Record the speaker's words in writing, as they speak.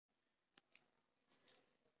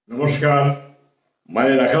नमस्कार, मैं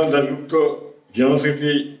Rakhaldas Gupta, general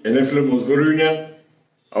secretary NFL मजदूर यूनियन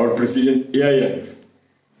और प्रेसिडेंट AIRF।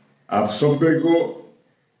 आप सबको को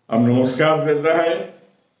हम नमस्कार देता है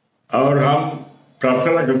और हम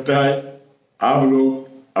प्रार्थना करते हैं आप लोग,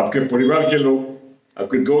 आपके परिवार के लोग,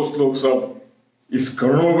 आपके दोस्त लोग सब इस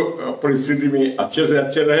कोरोना परिस्थिति में अच्छे से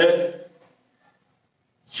अच्छे रहे।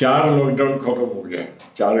 4 लॉकडाउन खत्म हो गया,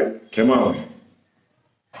 4 खेमा में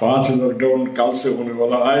 5 लॉकडाउन कल से होने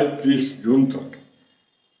वाला है 30 जून तक।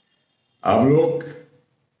 आप लोग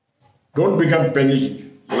डोंट बिकम पैनिक,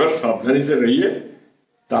 मगर सावधानी से रहिए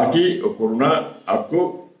ताकि कोरोना आपको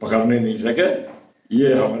पकड़ने नहीं सके।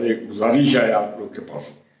 ये हमारी गुजारिश है आप लोग के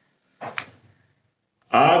पास।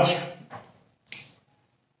 आज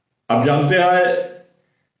आप जानते हैं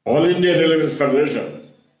ऑल इंडिया रेलवे फेडरेशन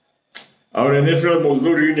और एनएफएल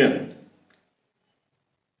मजदूर यूनियन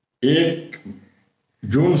 1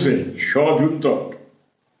 जून से 6 जून तक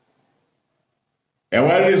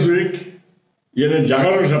अवेयरनेस वीक यानी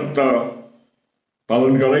जागरण सप्ताह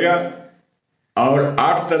पालन करेगा और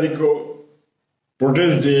 8 तारीख को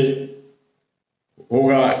प्रोटेस्ट डे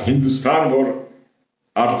होगा हिंदुस्तान भर।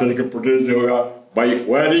 8 तारीख को प्रोटेस्ट डे होगा बाय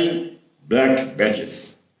वेयरिंग ब्लैक बैचेस।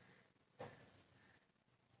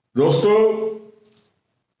 दोस्तों,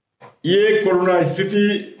 ये कोरोना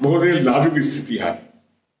स्थिति बहुत ही नाजुक स्थिति है।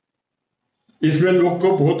 इसमें लोग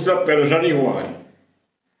को बहुत सा परेशानी हुआ है,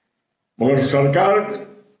 मगर सरकार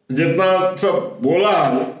जितना सब बोला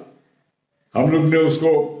है हम लोग ने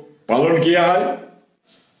उसको पालन किया है।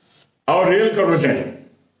 और रेल कर्मचारी,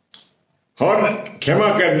 हर खेमा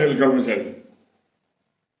का रेल कर्मचारी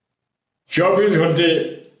 24 घंटे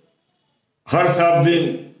हर 7 दिन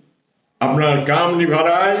अपना काम निभा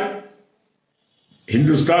रहा है।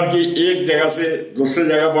 हिंदुस्तान की एक जगह से दूसरे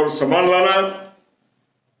जगह पर सामान लाना,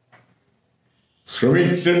 श्रमिक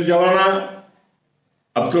ट्रेन चलाना,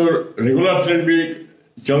 अब तो रेगुलर ट्रेन भी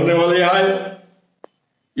चलने वाले हैं।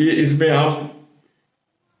 ये इसमें हम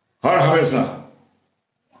हर हमेशा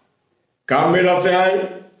काम में रहते हैं,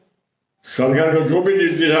 सरकार का जो भी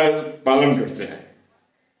निर्देश है पालन करते हैं।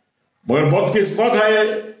 मगर बदकिस्मत है,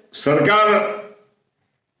 सरकार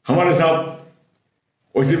हमारे साथ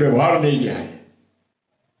वैसे व्यवहार नहीं किया है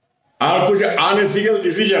और कुछ अनएथिकल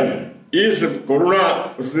डिसीजन इस कोरोना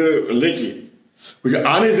से लेके कुछ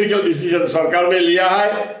अनएथिकल डिसीजन सरकार ने लिया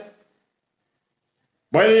है।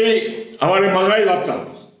 पहले हमारे महंगाई भत्ता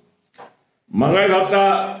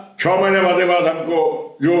 6 महीने बाद हमको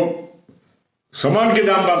जो सामान के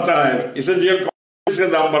दाम बढ़ता है, इसेंशियल का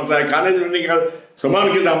दाम बढ़ता है, खाने पीने का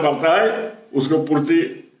सामान के दाम बढ़ता है, उसको पूर्ति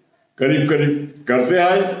करीब करते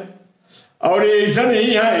हैं। और ये ऐसा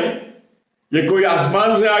नहीं है ये कोई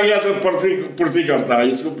आसमान से आ गया तो पूर्ति करता है।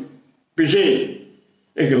 इसको पीछे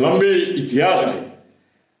एक लंबे इतिहास है।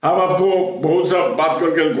 हम आपको बहुत सा बात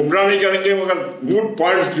करके गुमराह नहीं करेंगे, मगर मूड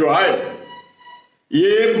पॉइंट जो है,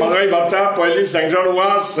 ये महंगाई भत्ता पहली सैंक्शन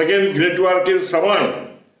हुआ सेकेंड ग्रेट वॉर के समय,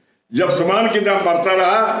 जब सामान के दाम बढ़ता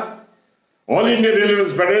रहा। ऑल इंडिया रेलवे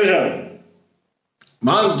फेडरेशन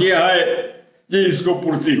मांग किया है कि इसको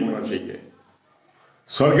पूर्ति होना चाहिए।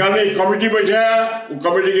 सरकार ने एक कमेटी बैठाया, वो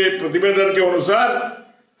कमेटी के प्रतिवेदन के अनुसार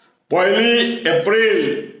 1 अप्रैल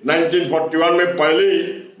 1941 में पहले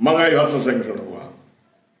महंगाई भत्ता सैंक्शन हुआ।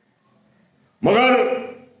 मगर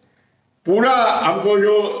पूरा हमको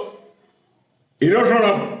जो इरोशन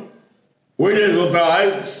ऑफ वेजेस होता है,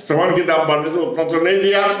 सामान के दाम बढ़ने से उतना तो नहीं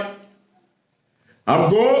दिया।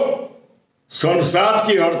 हमको संसद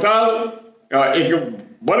की हड़ताल का एक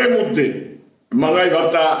बड़े मुद्दे महंगाई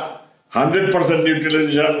भत्ता 100%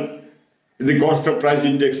 utilisation the cost of price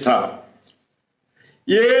index था।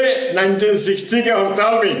 ये 1960 के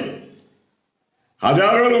हड़ताल में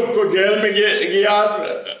हजारों लोग को जेल में गया,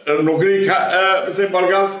 नौकरी से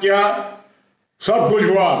बर्खास्त किया, सब कुछ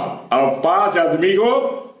हुआ। और 5 आदमी को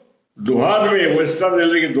दुहार में, वेस्टर्न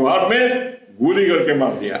रेलवे के दुहार में गोली करके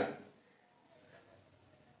मार दिया।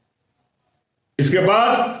 इसके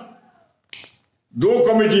बाद 2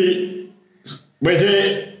 कमेटी बैठे,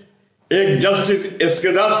 एक जस्टिस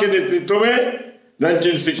SK दास के नेतृत्व में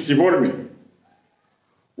 1964 में।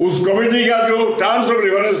 उस कमेटी का जो टर्म्स ऑफ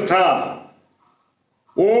रेफरेंस था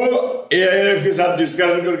वो AIRF के साथ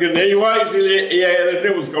डिस्कशन करके नहीं हुआ, इसीलिए AIRF ने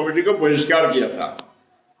उस कमेटी को बहिष्कार किया था।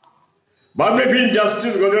 बाद में फिर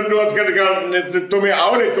जस्टिस गजेंद्र का नेतृत्व में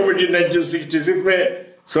और एक कमेटी 1966 में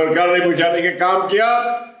सरकार ने बिठाने का काम किया।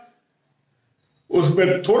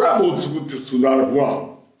 उसमें थोड़ा बहुत सुधार हुआ,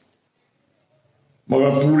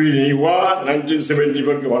 मगर पूरी नहीं हुआ।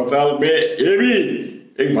 1971 के हड़ताल में ये भी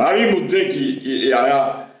एक भारी मुद्दे की आया,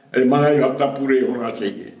 महंगाई भत्ता पूरे होना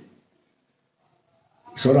चाहिए।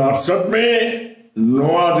 1968 में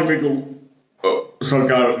 9 आदमी को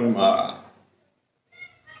सरकार ने मारा।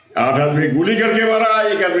 8 आदमी गोली करके मारा,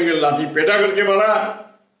 1 आदमी के लाठी पेटा करके मारा।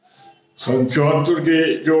 74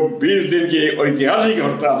 के जो 20 दिन की ऐतिहासिक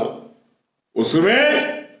हड़ताल,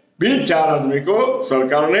 उसमें भी 4 आदमी को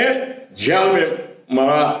सरकार ने जेल में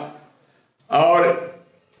मारा। और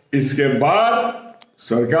इसके बाद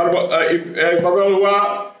सरकार बदल हुआ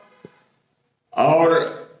और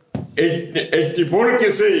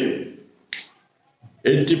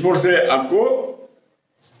 84 से आपको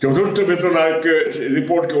चतुर्थ वेतन आयोग के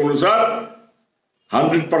रिपोर्ट के अनुसार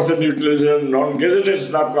 100% यूटिलाइजेशन, नॉन गेजेटेड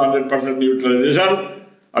स्टाफ का 100% यूटिलाइजेशन,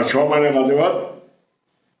 और 6 महीने बाद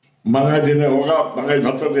महंगाई देने होगा, महंगाई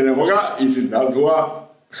भत्ता देने होगा, ये सिद्धांत हुआ।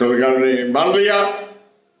 सरकार ने मान लिया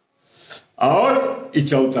और ये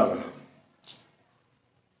चलता रहा।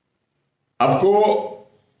 आपको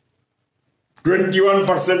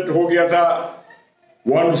 21% हो गया था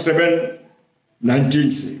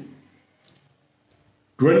 1719 से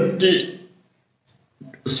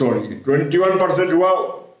 21% हुआ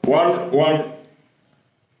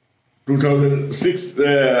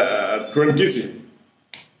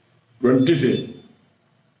 20 से,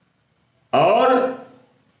 और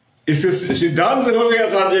इसे सिद्धांत हो गया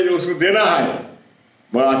था जो उसको देना है।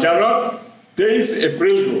 मगर अचानक 23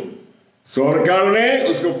 अप्रैल को सरकार ने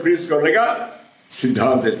उसको फ्रीज करने का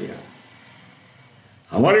सिद्धांत लिया।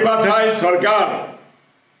 हमारी बात है, सरकार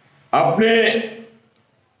अपने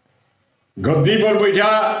गद्दी पर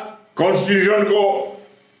बैठा कॉन्स्टिट्यूशन को,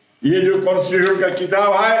 ये जो कॉन्स्टिट्यूशन का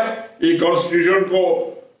किताब है, ये कॉन्स्टिट्यूशन को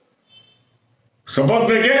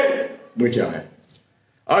शपथ लेके बैठा है।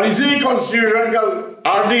 और इसी कॉन्स्टिट्यूशन का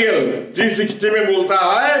आर्टिकल 360 में बोलता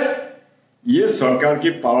है ये सरकार की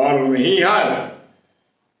पावर नहीं है,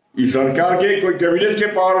 ये सरकार के कोई कैबिनेट के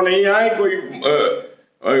पावर नहीं है, कोई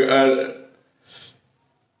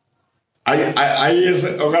IAS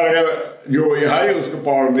वगैरह जो है उसको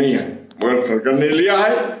पावर नहीं है, मगर सरकार ने लिया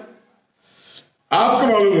है। आपको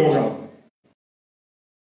मालूम होगा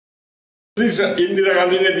इंदिरा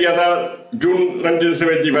गांधी ने दिया था जून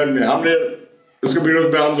 1975 में, हमने उसके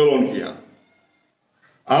विरोध में आंदोलन किया।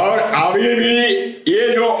 और अभी भी ये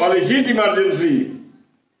जो अलिखित इमरजेंसी,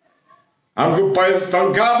 हमको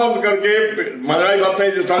तनख्वाह बंद करके, महंगाई भत्ता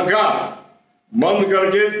की तनख्वाह बंद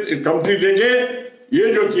करके, कमती देके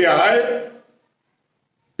ये जो किया है,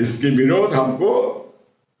 इसके विरोध हमको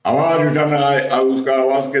आवाज उठाना है। और उसका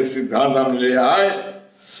आवाज के सिद्धांत हम ले आए।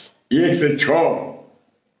 1 से 6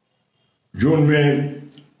 जून में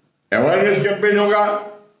अवेयरनेस कैंपेन होगा,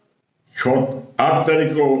 8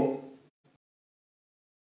 तारीख को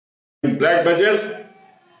ब्लैक बजेस,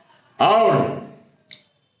 और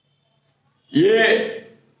ये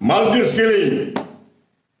मल्टी स्किलिंग,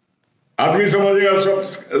 आदमी समझेगा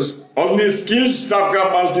सब ओनली स्किल्ड स्टाफ का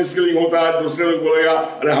मल्टी स्किलिंग होता है। दूसरे लोग बोलेगा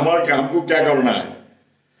अरे हमको क्या करना है।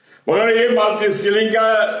 मगर ये मल्टी स्किलिंग का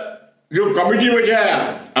जो कमिटी बैठा है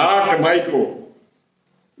 8 मई को,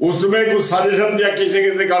 उसमें कुछ सजेशन दिया कैसे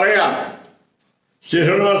कैसे करेगा।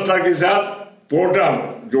 स्टेशन मास्टर के साथ पोर्टर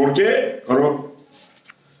जोड़ के करो,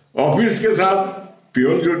 ऑफिस के साथ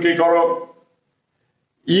पियोन जोड़ के करो,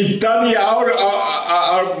 इत्यादि। और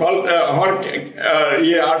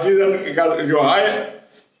ये आर्टिजन का जो है,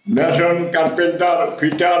 मैसन, कारपेंटर,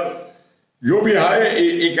 फिटर, जो भी है,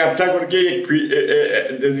 इकट्ठा करके एक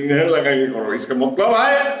डेजिग्नेशन लगा के करो। इसका मतलब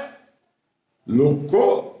है लोग को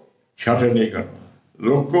छाटे नहीं करना,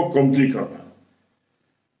 लोग को कमती करना।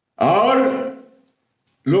 और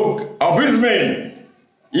लोग ऑफिस में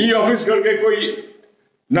ई ऑफिस करके कोई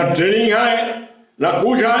ना ट्रेनिंग है ना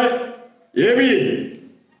कुछ है, ये भी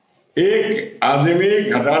एक आदमी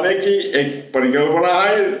घटाने की एक परिकल्पना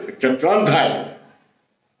है, चक्रांत है।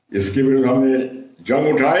 इसके विरुद्ध हमने जंग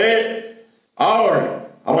उठाए और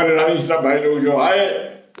हमारे रानी साहब भाई लोग जो आए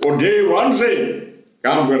वो डे 1 से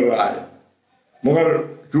काम कर रहा है। मगर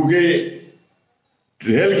चूंकि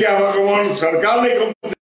रेल के आवागमन सरकार ने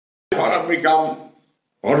भारत में काम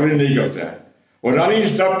और भी नहीं करता है, और रानी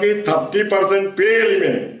साहब की 30% पे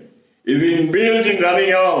element is in build in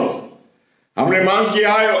running house. हमने मांग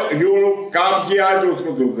किया है जो लोग काम किया है तो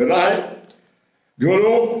उसको दुख देना है, जो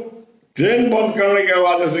लोग ट्रेन बंद करने के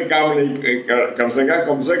वजह से काम नहीं कर सका,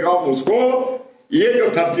 कम से कम उसको ये जो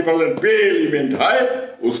 30% पे एलिमेंट है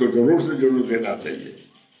उसको जरूर से जरूर देना चाहिए।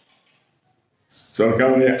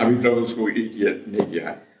 सरकार ने अभी तक उसको नहीं किया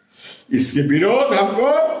है। इसके विरोध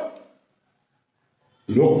हमको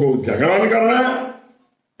लोग को जागरण करना,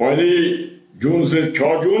 1 जून से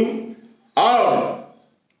 6 जून और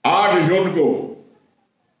 8 जून को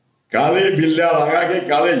काले बिल्ला लगा के,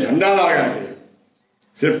 काले झंडा लगा के,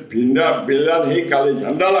 सिर्फ बिल्ला नहीं, काले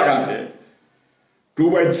झंडा लगा के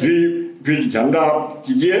 2x3 फीट झंडा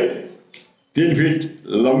कीजिए 3 फीट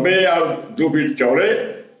लंबे और 2 फीट चौड़े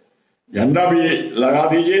झंडा भी लगा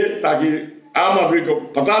दीजिए ताकि आम आदमी को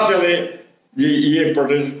पता चले कि ये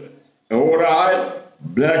प्रोटेस्ट हो रहा है।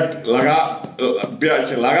 ब्लैक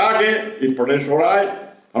लगा के ये प्रोटेस्ट हो रहा है।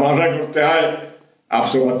 हम आशा करते हैं आप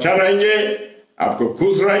सब अच्छा रहेंगे, आपको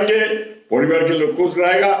खुश रहेंगे, परिवार के लोग खुश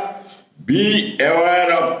रहेगा। Be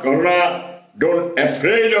aware of corona, don't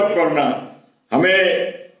afraid of corona.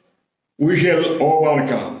 हमें वी शैल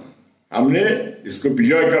ओवरकम, हमने इसको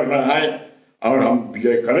विजय करना है और हम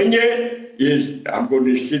विजय करेंगे, ये हमको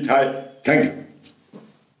निश्चित है। Thank you.